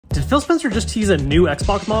Phil Spencer just teased a new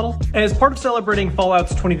Xbox model? As part of celebrating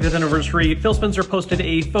Fallout's 25th anniversary, Phil Spencer posted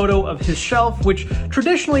a photo of his shelf, which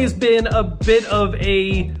traditionally has been a bit of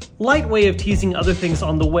a light way of teasing other things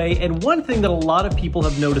on the way, and one thing that a lot of people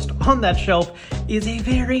have noticed on that shelf is a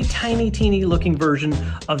very tiny, teeny looking version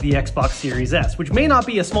of the Xbox Series S, which may not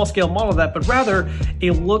be a small scale model of that, but rather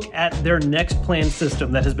a look at their next planned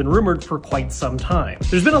system that has been rumored for quite some time.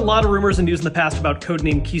 There's been a lot of rumors and news in the past about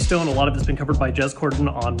codename Keystone. A lot of it's been covered by Jez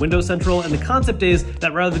Corden on Windows Central, and the concept is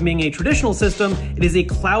that rather than being a traditional system, it is a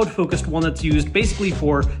cloud-focused one that's used basically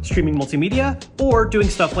for streaming multimedia or doing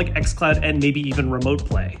stuff like xCloud and maybe even remote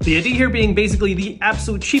play. The idea here being basically the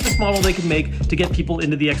absolute cheapest model they can make to get people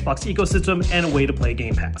into the Xbox ecosystem and a way to play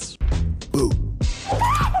Game Pass. Boo.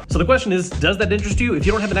 So the question is, does that interest you? If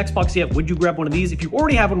you don't have an Xbox yet, would you grab one of these? If you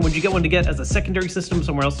already have one, would you get one to get as a secondary system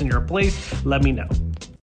somewhere else in your place? Let me know.